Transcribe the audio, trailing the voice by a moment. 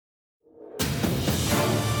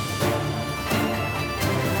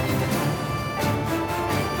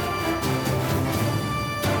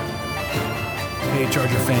Hey,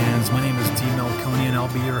 Charger fans. My name is D. Melconi, and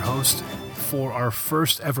I'll be your host for our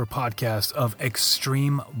first ever podcast of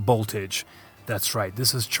Extreme Voltage. That's right.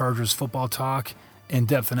 This is Chargers football talk,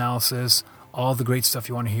 in-depth analysis, all the great stuff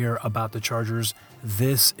you want to hear about the Chargers.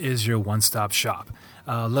 This is your one-stop shop.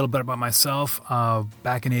 A little bit about myself.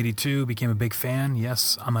 Back in '82, became a big fan.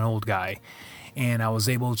 Yes, I'm an old guy. And I was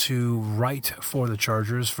able to write for the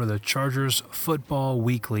Chargers Football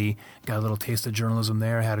Weekly. Got a little taste of journalism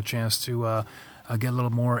there. Had a chance to get a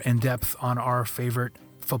little more in-depth on our favorite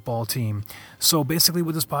football team. So basically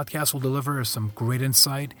what this podcast will deliver is some great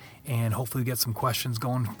insight and hopefully get some questions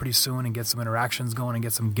going pretty soon and get some interactions going and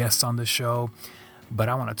get some guests on the show. But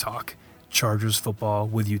I want to talk Chargers football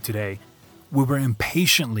with you today. We were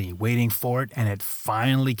impatiently waiting for it, and it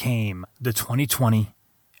finally came, the 2020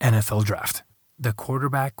 NFL Draft. The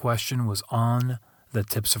quarterback question was on the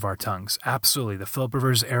tips of our tongues. Absolutely. The Philip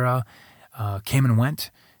Rivers era came and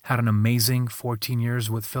went. Had an amazing 14 years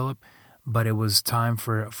with Philip, but it was time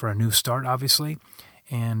for a new start, obviously.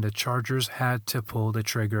 And the Chargers had to pull the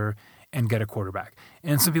trigger and get a quarterback.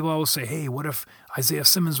 And some people always say, hey, what if Isaiah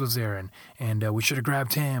Simmons was there and we should have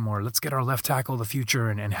grabbed him, or let's get our left tackle of the future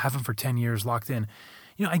and have him for 10 years locked in.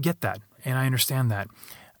 You know, I get that, and I understand that.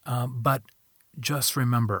 But just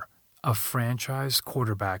remember, a franchise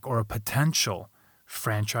quarterback or a potential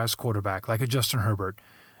franchise quarterback like a Justin Herbert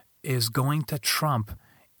is going to trump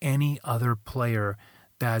any other player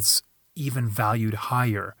that's even valued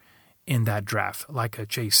higher in that draft, like a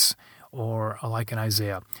Chase or like an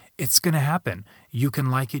Isaiah. It's going to happen. You can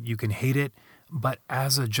like it, you can hate it, but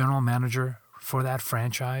as a general manager for that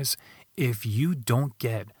franchise, if you don't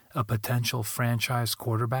get a potential franchise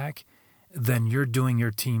quarterback, then you're doing your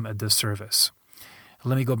team a disservice.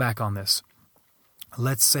 Let me go back on this.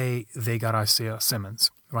 Let's say they got Isaiah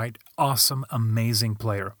Simmons, right? Awesome, amazing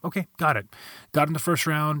player. Okay, got it. Got in the first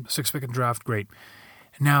round, 6th pick in the draft, great.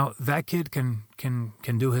 Now, that kid can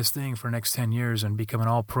do his thing for the next 10 years and become an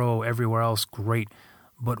all-pro everywhere else, great.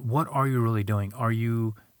 But what are you really doing?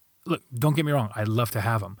 Look, don't get me wrong, I'd love to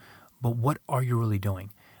have him, but what are you really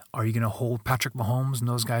doing? Are you going to hold Patrick Mahomes and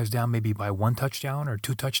those guys down maybe by 1 touchdown or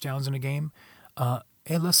 2 touchdowns in a game?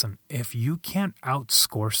 Hey, listen, if you can't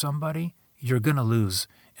outscore somebody, you're going to lose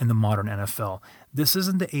in the modern NFL. This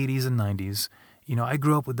isn't the 80s and 90s. You know, I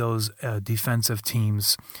grew up with those defensive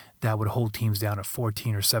teams that would hold teams down at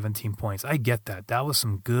 14 or 17 points. I get that. That was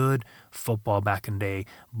some good football back in the day,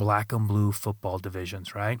 black and blue football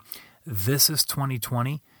divisions, right? This is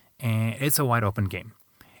 2020, and it's a wide open game.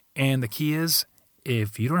 And the key is,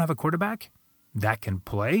 if you don't have a quarterback that can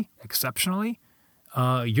play exceptionally,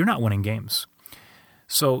 you're not winning games.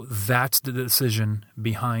 So that's the decision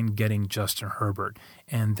behind getting Justin Herbert,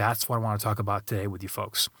 and that's what I want to talk about today with you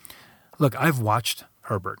folks. Look, I've watched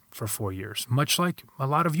Herbert for 4 years, much like a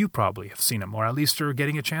lot of you probably have seen him, or at least are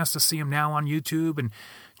getting a chance to see him now on YouTube and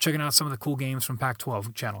checking out some of the cool games from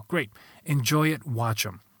Pac-12 channel. Great. Enjoy it. Watch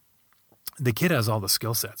him. The kid has all the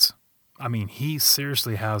skill sets. I mean, he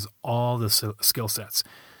seriously has all the skill sets.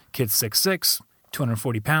 Kid's 6'6",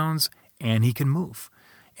 240 pounds, and he can move.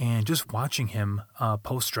 And just watching him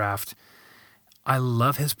post-draft, I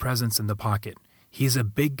love his presence in the pocket. He's a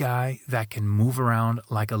big guy that can move around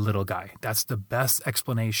like a little guy. That's the best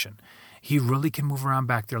explanation. He really can move around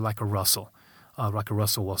back there like a Russell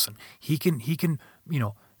Wilson. He can,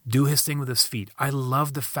 do his thing with his feet. I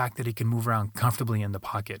love the fact that he can move around comfortably in the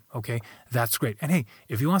pocket. Okay, that's great. And hey,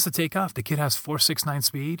 if he wants to take off, the kid has 4.69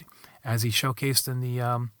 speed, as he showcased in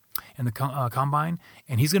the combine,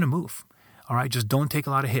 and he's going to move. All right, just don't take a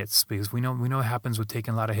lot of hits, because we know what happens with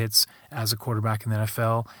taking a lot of hits as a quarterback in the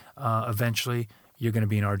NFL. Eventually, you're going to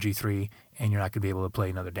be an RG3, and you're not going to be able to play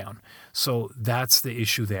another down. So that's the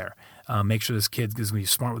issue there. Make sure this kid is going to be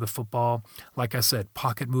smart with the football. Like I said,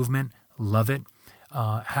 pocket movement, love it.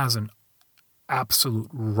 Has an absolute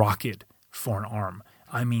rocket for an arm.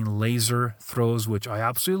 I mean, laser throws, which I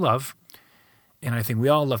absolutely love, and I think we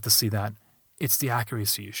all love to see that. It's the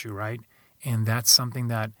accuracy issue, right? And that's something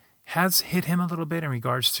that has hit him a little bit in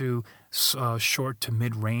regards to short to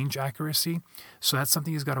mid-range accuracy. So that's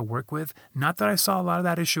something he's got to work with. Not that I saw a lot of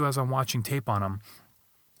that issue as I'm watching tape on him,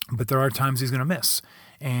 but there are times he's going to miss.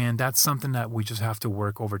 And that's something that we just have to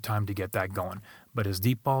work over time to get that going. But his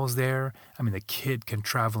deep ball is there. I mean, the kid can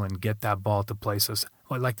travel and get that ball to places.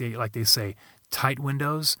 Like they say, tight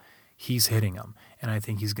windows, he's hitting them. And I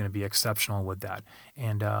think he's going to be exceptional with that.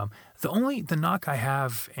 And the knock I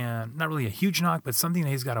have, and not really a huge knock, but something that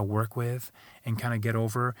he's got to work with and kind of get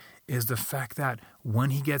over, is the fact that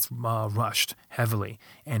when he gets rushed heavily,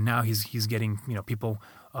 and now he's getting people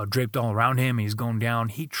draped all around him, and he's going down,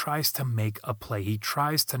 he tries to make a play. He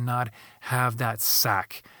tries to not have that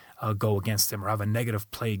sack go against him or have a negative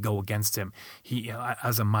play go against him. He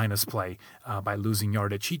as a minus play by losing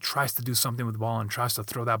yardage. He tries to do something with the ball and tries to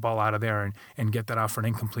throw that ball out of there and get that out for an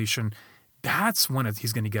incompletion. That's when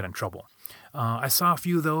he's going to get in trouble. I saw a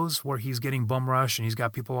few of those where he's getting bum rush and he's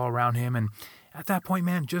got people all around him. And at that point,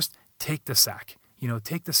 man, just take the sack.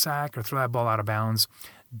 Take the sack or throw that ball out of bounds.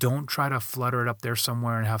 Don't try to flutter it up there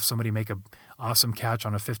somewhere and have somebody make an awesome catch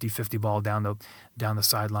on a 50-50 ball down the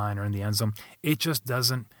sideline or in the end zone. It just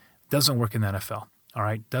doesn't work in the NFL. All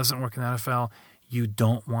right, doesn't work in the NFL. You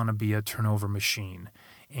don't want to be a turnover machine.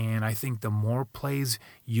 And I think the more plays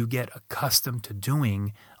you get accustomed to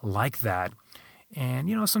doing like that,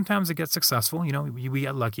 and sometimes it gets successful. We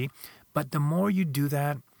get lucky, but the more you do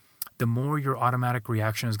that, the more your automatic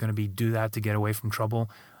reaction is going to be do that to get away from trouble.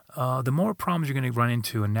 The more problems you're going to run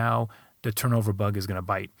into, and now the turnover bug is going to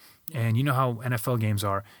bite. And you know how NFL games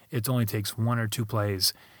are. It only takes 1 or 2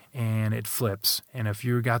 plays, and it flips. And if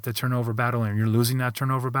you got the turnover battle and you're losing that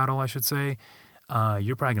turnover battle, I should say,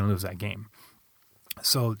 you're probably going to lose that game.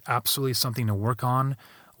 So absolutely something to work on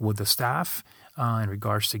with the staff in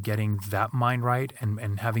regards to getting that mind right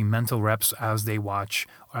and having mental reps as they watch,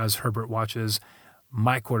 or as Herbert watches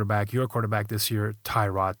my quarterback, your quarterback this year,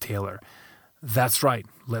 Tyrod Taylor. That's right.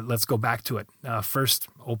 Let's go back to it. First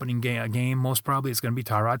opening game, most probably it's going to be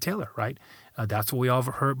Tyrod Taylor, right? That's what we all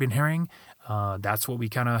been hearing. That's what we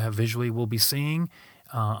kind of have visually will be seeing,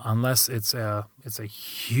 unless it's a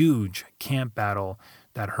huge camp battle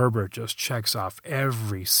that Herbert just checks off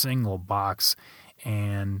every single box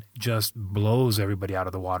and just blows everybody out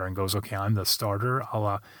of the water and goes, okay, I'm the starter, a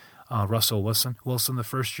la Russell Wilson the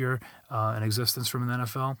first year in existence from the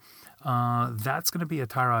NFL. That's going to be a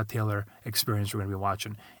Tyrod Taylor experience we're going to be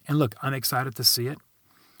watching. And look, I'm excited to see it.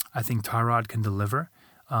 I think Tyrod can deliver.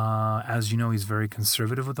 As you know, he's very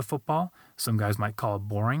conservative with the football. Some guys might call it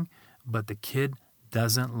boring, but the kid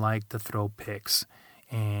doesn't like to throw picks,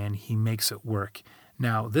 and he makes it work.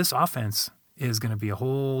 Now, this offense is going to be a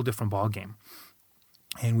whole different ball game.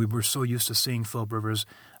 And we were so used to seeing Philip Rivers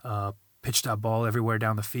pitch that ball everywhere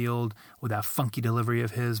down the field with that funky delivery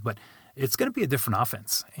of his, but it's going to be a different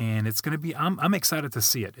offense, and it's going to be. I'm excited to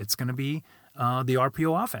see it. It's going to be the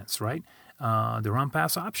RPO offense, right? The run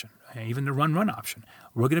pass option, even the run option.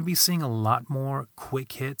 We're going to be seeing a lot more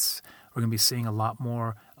quick hits. We're going to be seeing a lot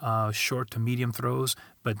more short to medium throws.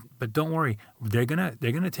 But don't worry, they're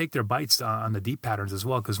gonna take their bites on the deep patterns as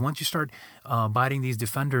well. Because once you start biting these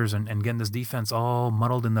defenders and getting this defense all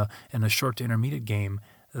muddled in the short to intermediate game,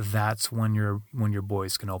 that's when your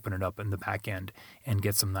boys can open it up in the back end and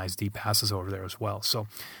get some nice deep passes over there as well. So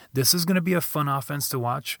this is going to be a fun offense to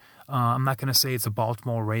watch. I'm not going to say it's a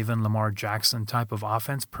Baltimore Raven, Lamar Jackson type of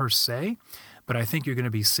offense per se, but I think you're going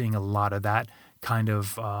to be seeing a lot of that kind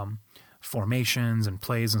of formations and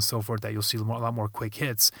plays and so forth that you'll see a lot more quick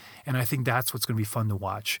hits. And I think that's what's going to be fun to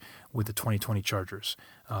watch with the 2020 Chargers.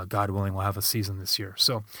 God willing, we'll have a season this year.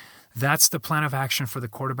 So that's the plan of action for the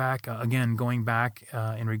quarterback. Again, going back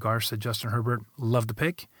in regards to Justin Herbert, love the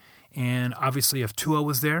pick. And obviously, if Tua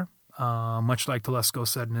was there, much like Telesco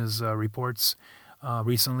said in his reports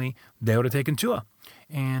recently, they would have taken Tua.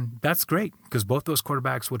 And that's great because both those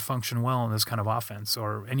quarterbacks would function well in this kind of offense,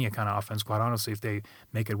 or any kind of offense, quite honestly, if they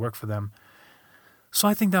make it work for them. So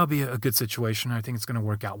I think that'll be a good situation. I think it's going to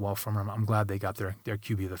work out well for them. I'm glad they got their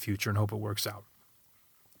QB of the future and hope it works out.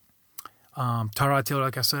 Tyrod Taylor,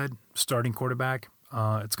 like I said, starting quarterback.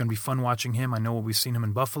 It's going to be fun watching him. I know we've seen him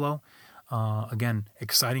in Buffalo. Again,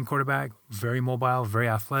 exciting quarterback, very mobile, very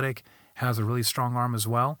athletic, has a really strong arm as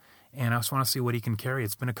well. And I just want to see what he can carry.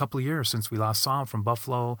 It's been a couple of years since we last saw him from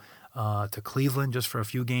Buffalo to Cleveland just for a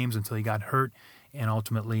few games until he got hurt and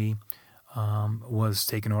ultimately was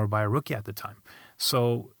taken over by a rookie at the time.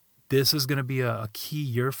 So this is going to be a key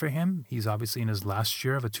year for him. He's obviously in his last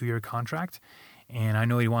year of a 2-year contract. And I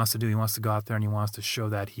know what he wants to do. He wants to go out there and he wants to show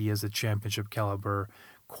that he is a championship caliber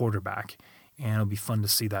quarterback. And it'll be fun to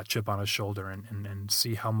see that chip on his shoulder and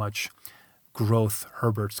see how much growth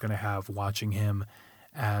Herbert's going to have watching him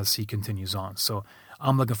as he continues on. So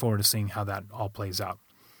I'm looking forward to seeing how that all plays out.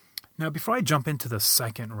 Now, before I jump into the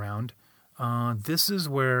second round, this is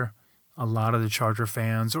where a lot of the Charger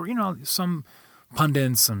fans, or, some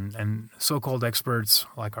pundits and so-called experts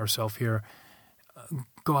like ourselves here,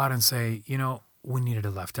 go out and say, we needed a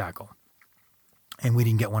left tackle. And we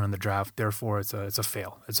didn't get one in the draft, therefore it's a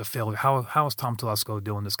fail. It's a fail. How is Tom Telesco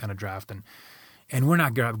doing this kind of draft? And we're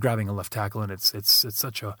not grabbing a left tackle, and it's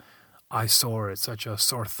such a eyesore. It's such a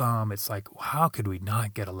sore thumb. It's like, how could we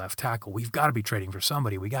not get a left tackle? We've got to be trading for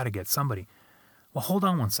somebody. We got to get somebody. Well, hold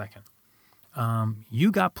on one second.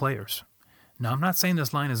 You got players. Now, I'm not saying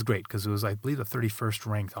this line is great because it was, I believe, the 31st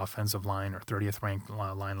ranked offensive line or 30th ranked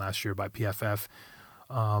line last year by PFF,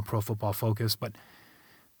 Pro Football Focus. But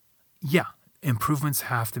yeah, improvements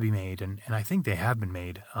have to be made, and I think they have been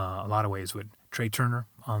made a lot of ways with Trey Turner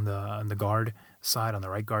on the guard side, on the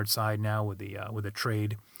right guard side now with the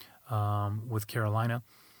trade with Carolina.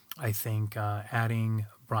 I think adding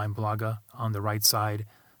Brian Bulaga on the right side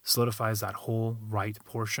solidifies that whole right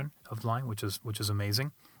portion of the line, which is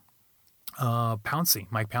amazing. Pouncey,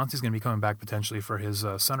 Mike Pouncey is going to be coming back potentially for his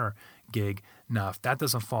center gig. Now, if that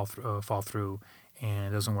doesn't fall through and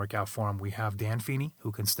it doesn't work out for him, we have Dan Feeney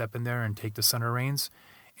who can step in there and take the center reins,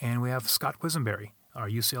 and we have Scott Quisenberry, our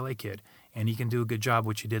UCLA kid, and he can do a good job,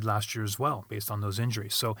 which he did last year as well, based on those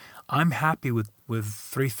injuries. So I'm happy with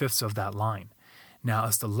 3/5 of that line. Now,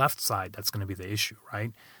 it's the left side that's going to be the issue,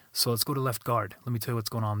 right? So let's go to left guard. Let me tell you what's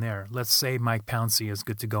going on there. Let's say Mike Pouncey is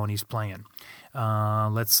good to go and he's playing.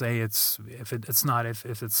 Let's say if it's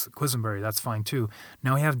Quisenberry, that's fine too.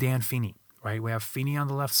 Now we have Dan Feeney, right? We have Feeney on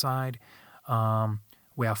the left side.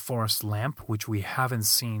 We have Forrest Lamp, which we haven't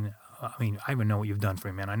seen. I mean, I even know what you've done for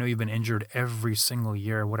me, man. I know you've been injured every single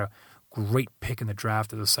year. What a great pick in the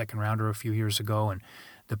draft as a second rounder a few years ago, and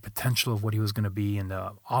the potential of what he was going to be and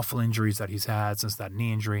the awful injuries that he's had since that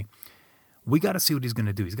knee injury. We got to see what he's going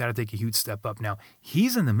to do. He's got to take a huge step up. Now,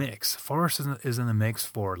 he's in the mix. Forrest is in the mix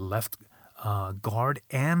for left guard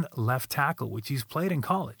and left tackle, which he's played in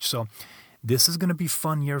college. So this is going to be a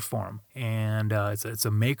fun year for him. And it's a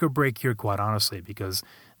make or break year, quite honestly, because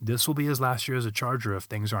this will be his last year as a Charger if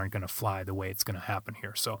things aren't going to fly the way it's going to happen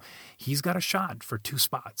here. So he's got a shot for 2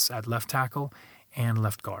 spots at left tackle and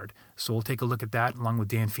left guard. So we'll take a look at that along with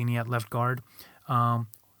Dan Feeney at left guard.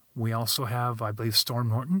 We also have, I believe, Storm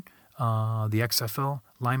Norton, the XFL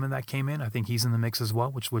lineman that came in. I think he's in the mix as well,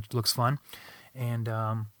 which looks fun. And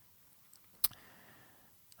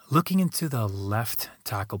looking into the left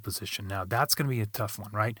tackle position, now that's going to be a tough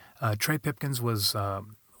one, right? Trey Pipkins was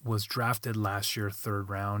drafted last year, 3rd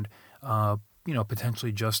round.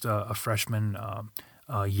 Potentially just a freshman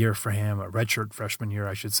year for him, a redshirt freshman year,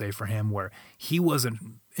 I should say, for him, where he wasn't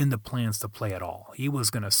in the plans to play at all. He was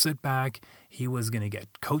going to sit back. He was going to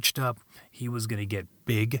get coached up. He was going to get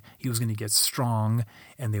big. He was going to get strong,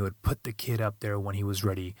 and they would put the kid up there when he was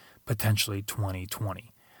ready, potentially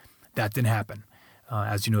 2020. That didn't happen.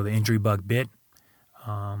 As you know, the injury bug bit,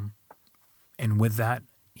 and with that,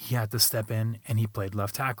 he had to step in, and he played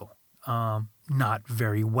left tackle. Not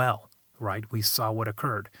very well, right? We saw what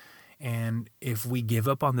occurred. And if we give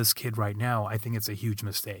up on this kid right now, I think it's a huge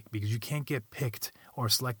mistake because you can't get picked or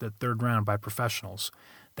selected 3rd round by professionals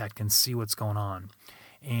that can see what's going on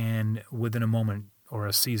and within a moment or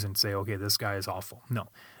a season say, okay, this guy is awful. No,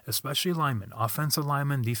 especially linemen, offensive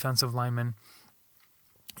linemen, defensive linemen,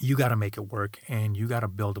 you got to make it work and you got to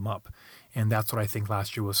build them up. And that's what I think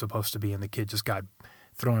last year was supposed to be, and the kid just got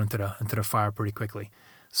thrown into the fire pretty quickly.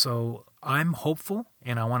 So I'm hopeful,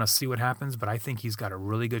 and I want to see what happens, but I think he's got a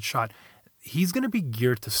really good shot. He's going to be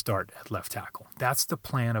geared to start at left tackle. That's the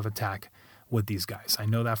plan of attack with these guys. I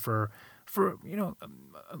know that for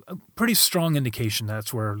a pretty strong indication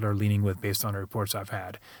that's where they're leaning with based on the reports I've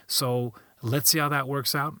had. So let's see how that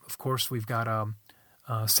works out. Of course, we've got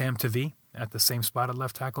Sam Tavee at the same spot at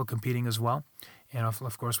left tackle competing as well. And,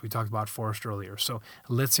 of course, we talked about Forrest earlier. So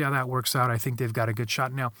let's see how that works out. I think they've got a good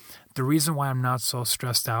shot. Now, the reason why I'm not so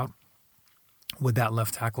stressed out with that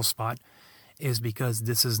left tackle spot is because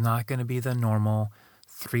this is not going to be the normal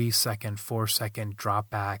 3-second, 4-second drop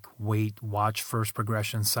back, wait, watch first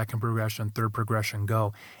progression, second progression, third progression,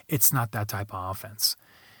 go. It's not that type of offense.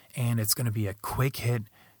 And it's going to be a quick hit.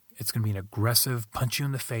 It's going to be an aggressive, punch you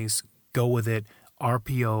in the face, go with it,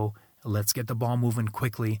 RPO, let's get the ball moving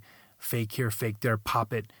quickly. Fake here, fake there,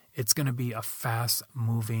 pop it. It's going to be a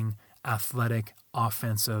fast-moving, athletic,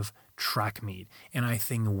 offensive track meet. And I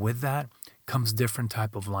think with that comes different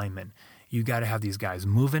type of linemen. You got to have these guys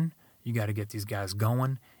moving. You got to get these guys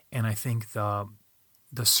going. And I think the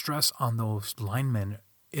stress on those linemen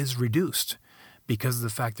is reduced because of the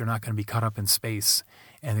fact they're not going to be caught up in space,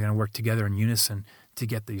 and they're going to work together in unison to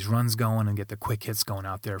get these runs going and get the quick hits going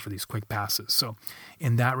out there for these quick passes. So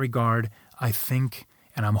in that regard, I think,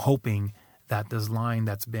 and I'm hoping that this line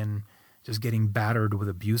that's been just getting battered with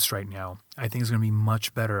abuse right now, I think is going to be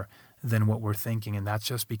much better than what we're thinking. And that's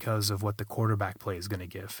just because of what the quarterback play is going to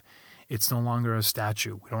give. It's no longer a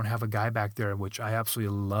statue. We don't have a guy back there, which I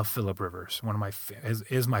absolutely love, Phillip Rivers.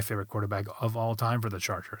 Is my favorite quarterback of all time for the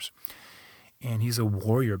Chargers. And he's a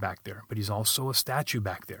warrior back there, but he's also a statue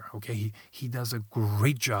back there. Okay, he does a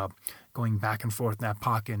great job going back and forth in that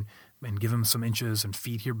pocket, and give him some inches and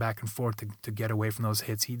feet here back and forth to get away from those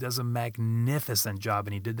hits. He does a magnificent job,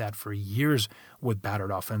 and he did that for years with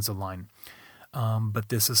battered offensive line. But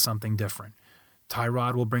this is something different.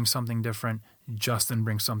 Tyrod will bring something different. Justin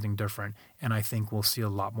brings something different. And I think we'll see a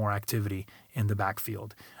lot more activity in the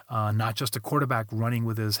backfield. Not just a quarterback running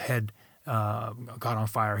with his head got on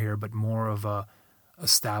fire here, but more of a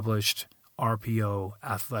established RPO,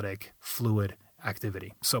 athletic, fluid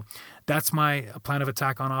activity. So that's my plan of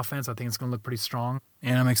attack on offense. I think it's going to look pretty strong,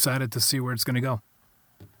 and I'm excited to see where it's going to go.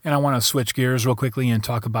 And I want to switch gears real quickly and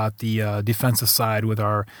talk about the defensive side with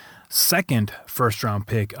our second first-round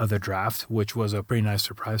pick of the draft, which was a pretty nice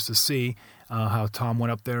surprise to see how Tom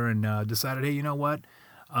went up there and decided, hey, you know what?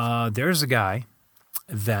 There's a guy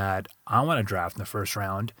that I want to draft in the first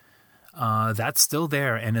round that's still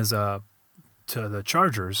there and is to the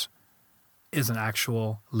Chargers is an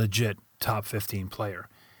actual legit top 15 player.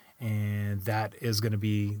 And that is going to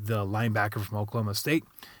be the linebacker from Oklahoma State,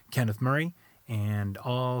 Kenneth Murray. And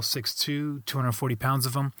all 6'2", 240 pounds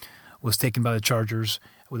of him was taken by the Chargers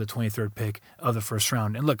with the 23rd pick of the first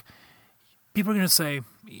round. And look, people are going to say,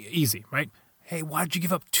 easy, right? Hey, why did you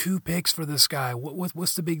give up 2 picks for this guy?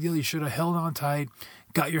 What's the big deal? You should have held on tight,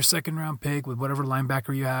 got your second-round pick with whatever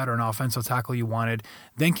linebacker you had or an offensive tackle you wanted,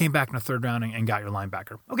 then came back in the third round and got your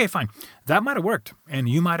linebacker. Okay, fine. That might have worked, and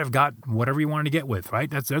you might have got whatever you wanted to get with, right?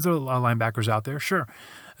 There's a lot of linebackers out there, sure.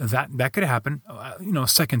 That could happen.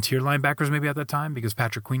 Second-tier linebackers maybe at that time because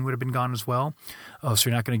Patrick Queen would have been gone as well. So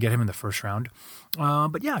you're not going to get him in the first round.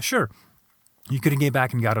 But yeah, sure. You could have gone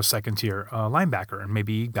back and got a second-tier linebacker and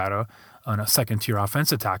maybe got a second-tier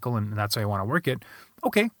offensive tackle, and that's how you want to work it.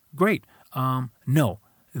 Okay, great. No,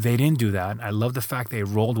 they didn't do that. I love the fact they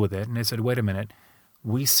rolled with it, and they said, wait a minute,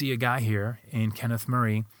 we see a guy here in Kenneth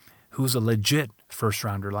Murray who's a legit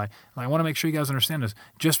first-rounder. Like, I want to make sure you guys understand this.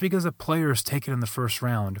 Just because a player is taken in the first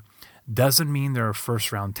round doesn't mean they're a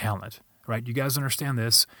first-round talent, right? You guys understand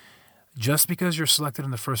this? Just because you're selected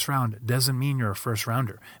in the first round doesn't mean you're a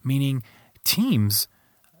first-rounder, meaning teams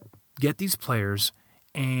get these players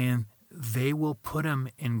and they will put them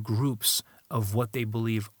in groups of what they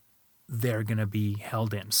believe they're going to be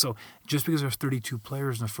held in. So just because there's 32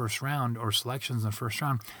 players in the first round or selections in the first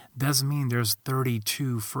round doesn't mean there's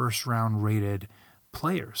 32 first-round rated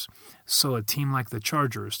players. So a team like the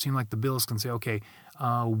Chargers, a team like the Bills can say, okay,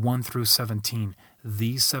 1 through 17,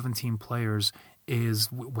 these 17 players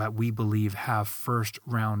is what we believe have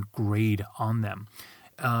first-round grade on them.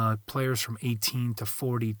 Players from 18 to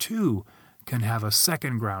 42 can have a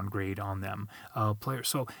second-round grade on them. Players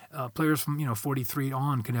from 43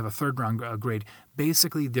 on can have a third-round grade.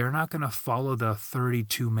 Basically, they're not going to follow the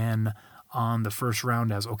 32 men on the first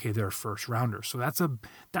round as, okay, they're first rounders. So that's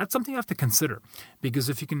something you have to consider, because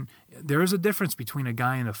there is a difference between a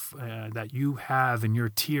guy that you have in your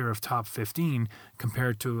tier of top 15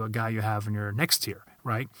 compared to a guy you have in your next tier,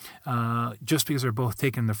 right? Just because they're both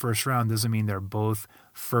taken in the first round doesn't mean they're both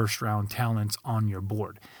first round talents on your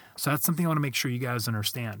board. So that's something I want to make sure you guys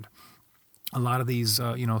understand. A lot of these,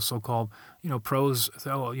 so-called, pros,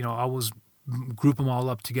 I always group them all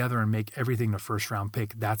up together and make everything a first-round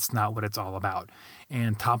pick. That's not what it's all about.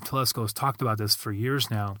 And Tom Telesco has talked about this for years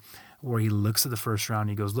now, where he looks at the first round and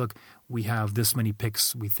he goes, look, we have this many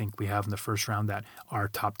picks we think we have in the first round that are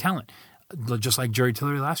top talent. Just like Jerry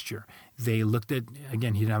Tillery last year. They looked at,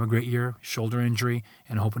 again, he didn't have a great year, shoulder injury,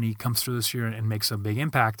 and hoping he comes through this year and makes a big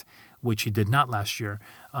impact, which he did not last year.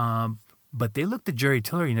 But they looked at Jerry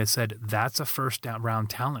Tillery and they said, that's a first-round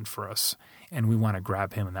talent for us, and we want to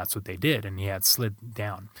grab him, and that's what they did, and he had slid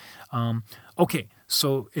down. Okay,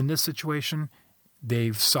 so in this situation,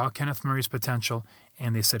 they saw Kenneth Murray's potential,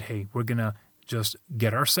 and they said, hey, we're going to just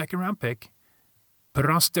get our second-round pick, put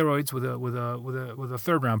it on steroids with a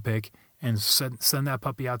third-round pick, and send that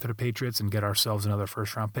puppy out to the Patriots and get ourselves another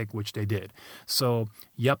first-round pick, which they did. So,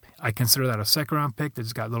 yep, I consider that a second-round pick that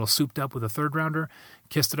just got a little souped up with a third-rounder,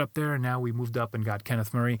 kissed it up there, and now we moved up and got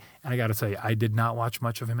Kenneth Murray. And I got to tell you, I did not watch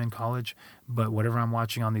much of him in college, but whatever I'm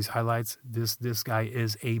watching on these highlights, this guy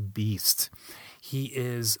is a beast. He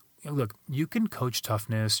is, look, you can coach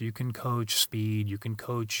toughness, you can coach speed, you can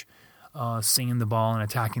coach seeing the ball and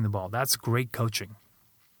attacking the ball. That's great coaching.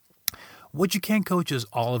 What you can't coach is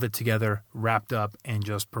all of it together, wrapped up, and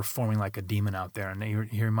just performing like a demon out there. And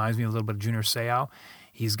he reminds me a little bit of Junior Seau.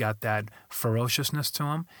 He's got that ferociousness to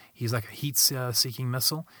him. He's like a heat-seeking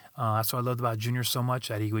missile. That's what I loved about Junior so much,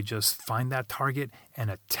 that he would just find that target and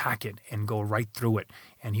attack it and go right through it.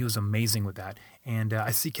 And he was amazing with that. And I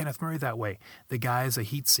see Kenneth Murray that way. The guy is a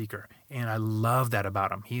heat seeker, and I love that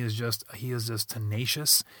about him. He is just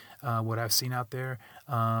tenacious. What I've seen out there,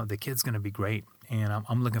 the kid's going to be great, and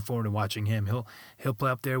I'm looking forward to watching him. He'll play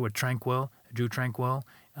up there with Drew Tranquil.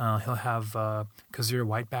 He'll have Kazir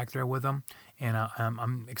White back there with him. And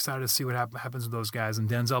I'm excited to see what happens with those guys. And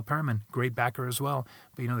Denzel Perriman, great backer as well.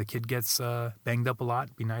 But, the kid gets banged up a lot.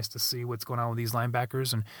 It'd be nice to see what's going on with these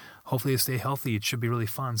linebackers. And hopefully they stay healthy. It should be really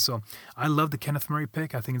fun. So I love the Kenneth Murray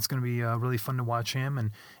pick. I think it's going to be really fun to watch him.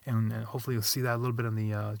 And hopefully you'll see that a little bit in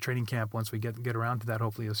the training camp once we get around to that,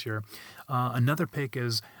 hopefully this year. Another pick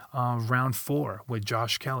is round 4 with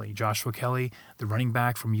Joshua Kelly, the running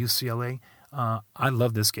back from UCLA. I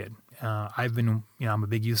love this kid. I'm a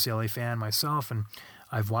big UCLA fan myself, and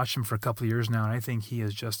I've watched him for a couple of years now, and I think he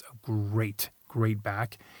is just a great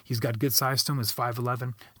back. He's got good size to him. He's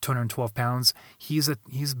 5'11", 212 pounds. He's a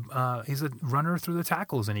runner through the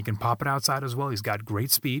tackles, and he can pop it outside as well. He's got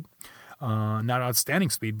great speed, not outstanding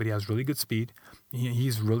speed, but he has really good speed.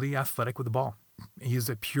 He's really athletic with the ball. He's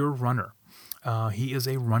a pure runner. He is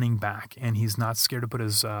a running back, and he's not scared to put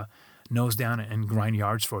his nose down and grind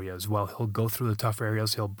yards for you as well. He'll go through the tough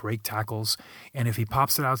areas. He'll break tackles. And if he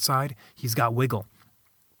pops it outside, he's got wiggle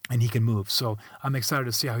and he can move. So I'm excited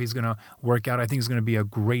to see how he's going to work out. I think it's going to be a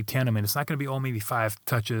great tandem. And it's not going to be, maybe 5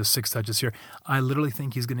 touches, 6 touches here. I literally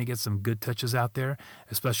think he's going to get some good touches out there,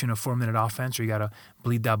 especially in a 4-minute offense where you got to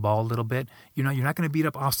bleed that ball a little bit. You're not going to beat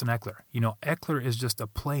up Austin Eckler. Eckler is just a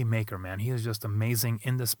playmaker, man. He is just amazing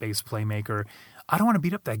in the space playmaker. I don't want to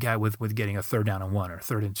beat up that guy with getting a 3rd down and 1 or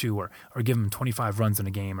 3rd and 2 or give him 25 runs in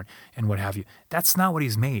a game and what have you. That's not what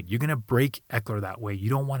he's made. You're going to break Eckler that way. You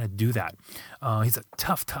don't want to do that. He's a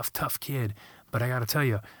tough kid, but I got to tell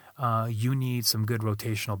you, you need some good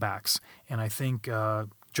rotational backs. And I think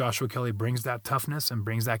Joshua Kelly brings that toughness and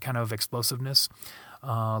brings that kind of explosiveness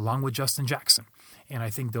along with Justin Jackson. And I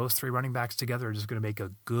think those 3 running backs together are just going to make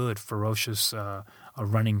a good, ferocious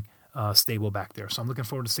running stable back there. So I'm looking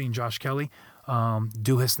forward to seeing Josh Kelly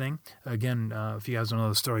do his thing. Again, if you guys don't know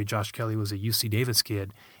the story, Josh Kelly was a UC Davis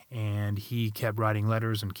kid, and he kept writing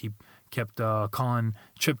letters and kept calling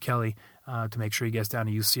Chip Kelly to make sure he gets down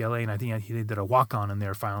to UCLA. And I think he did a walk-on in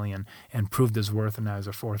there finally and proved his worth, and now he's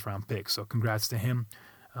a 4th-round pick. So congrats to him.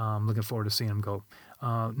 I'm looking forward to seeing him go.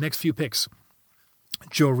 Next few picks.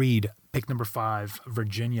 Joe Reed, pick number 5,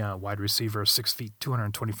 Virginia, wide receiver, 6 feet,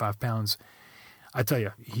 225 pounds. I tell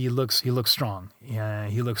you, he looks strong. Yeah,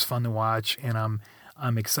 he looks fun to watch, and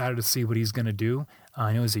I'm excited to see what he's going to do.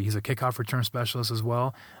 I know he's a kickoff return specialist as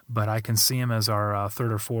well, but I can see him as our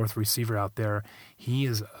 3rd or 4th receiver out there. He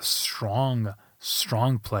is a strong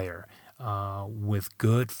player with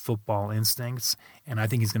good football instincts, and I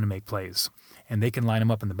think he's going to make plays. And they can line him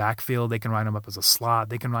up in the backfield. They can line him up as a slot.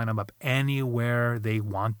 They can line him up anywhere they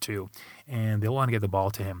want to. And they'll want to get the ball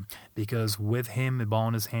to him because with him, the ball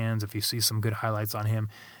in his hands, if you see some good highlights on him,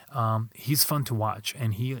 he's fun to watch.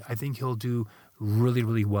 And I think he'll do really,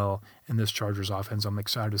 really well in this Chargers offense. I'm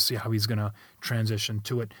excited to see how he's going to transition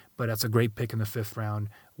to it. But that's a great pick in the 5th round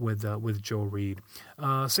with Joe Reed.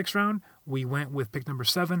 6th round, we went with pick number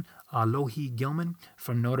 7, Alohi Gilman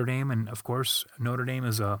from Notre Dame. And, of course, Notre Dame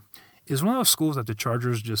is one of those schools that the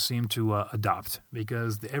Chargers just seem to adopt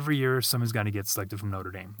because every year someone's got to get selected from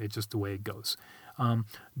Notre Dame. It's just the way it goes.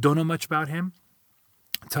 Don't know much about him.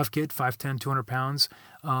 Tough kid, 5'10", 200 pounds.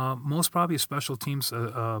 Most probably a special teams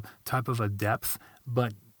type of a depth,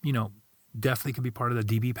 but, definitely could be part of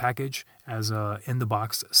the DB package as a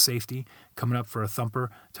in-the-box safety coming up for a thumper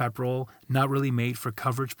type role. Not really made for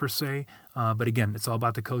coverage per se, but again, it's all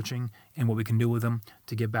about the coaching and what we can do with him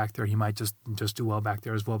to get back there. He might just do well back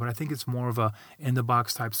there as well, but I think it's more of a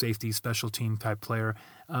in-the-box type safety, special team type player.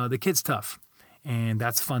 The kid's tough, and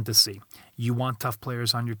that's fun to see. You want tough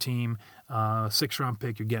players on your team. 6th-round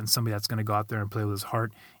pick, you're getting somebody that's going to go out there and play with his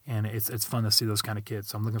heart, and it's fun to see those kind of kids.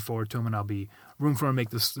 So I'm looking forward to him, and I'll be room for him to make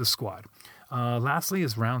this squad. Lastly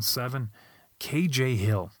is round 7, KJ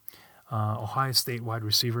Hill, Ohio State wide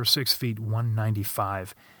receiver, 6 feet,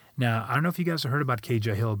 195. Now, I don't know if you guys have heard about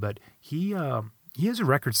KJ Hill, but he is a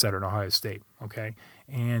record setter in Ohio State, okay?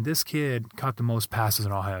 And this kid caught the most passes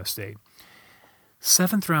in Ohio State.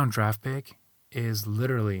 7th-round draft pick is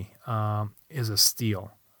literally is a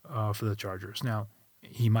steal for the Chargers. Now,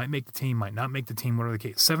 he might make the team, might not make the team, whatever the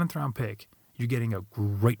case. 7th-round pick, you're getting a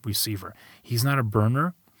great receiver. He's not a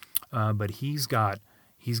burner, but he's got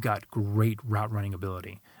great route running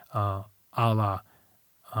ability, a la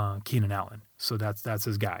Keenan Allen. So that's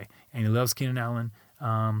his guy, and he loves Keenan Allen.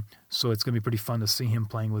 So it's gonna be pretty fun to see him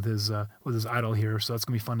playing with his idol here. So it's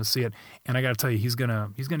gonna be fun to see it. And I gotta tell you, he's gonna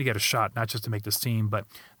get a shot, not just to make this team, but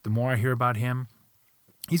the more I hear about him,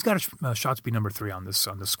 he's got a shot to be number 3 on this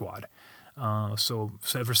squad. So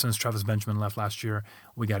ever since Travis Benjamin left last year,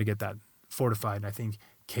 we got to get that fortified. And I think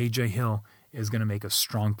KJ Hill is going to make a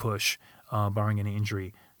strong push, barring any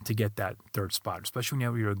injury, to get that 3rd spot, especially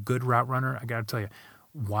when you're a good route runner. I got to tell you,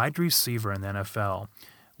 wide receiver in the NFL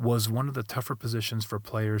was one of the tougher positions for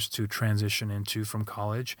players to transition into from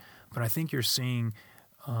college. But I think you're seeing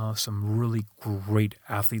some really great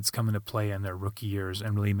athletes come into play in their rookie years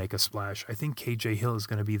and really make a splash. I think KJ Hill is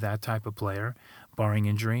going to be that type of player, barring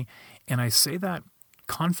injury. And I say that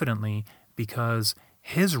confidently because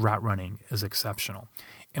his route running is exceptional.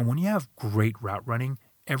 And when you have great route running,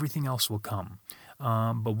 everything else will come.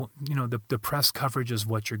 But the press coverage is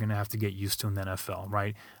what you're going to have to get used to in the NFL,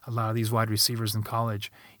 right? A lot of these wide receivers in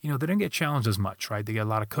college, they don't get challenged as much, right? They get a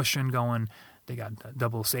lot of cushion going. They got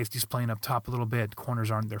double safeties playing up top a little bit.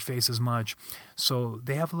 Corners aren't in their face as much. So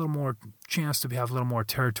they have a little more chance to have a little more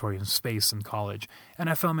territory and space in college.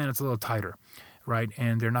 NFL, man, it's a little tighter, right?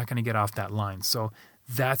 And they're not going to get off that line. So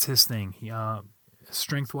that's his thing.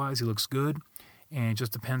 Strength-wise, he looks good. And it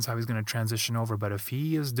just depends how he's going to transition over. But if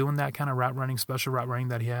he is doing that kind of route running, special route running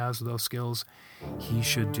that he has with those skills, he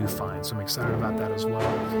should do fine. So I'm excited about that as well.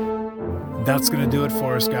 That's going to do it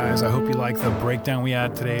for us, guys. I hope you like the breakdown we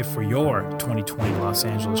had today for your 2020 Los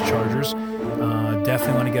Angeles Chargers.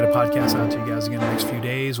 Definitely want to get a podcast out to you guys again in the next few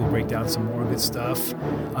days. We'll break down some more good stuff.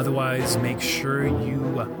 Otherwise, make sure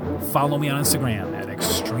you follow me on Instagram at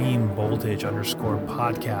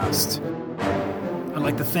extremevoltage_podcast. I'd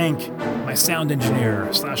like to thank my sound engineer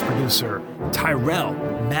 / producer, Tyrell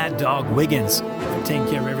Mad Dog Wiggins, for taking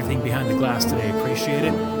care of everything behind the glass today. Appreciate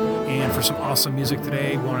it. And for some awesome music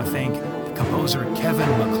today, we want to thank the composer Kevin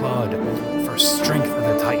MacLeod for Strength of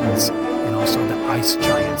the Titans and also the Ice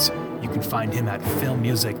Giants. You can find him at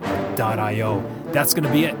filmmusic.io. That's going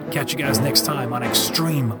to be it. Catch you guys next time on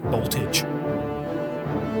Extreme Voltage.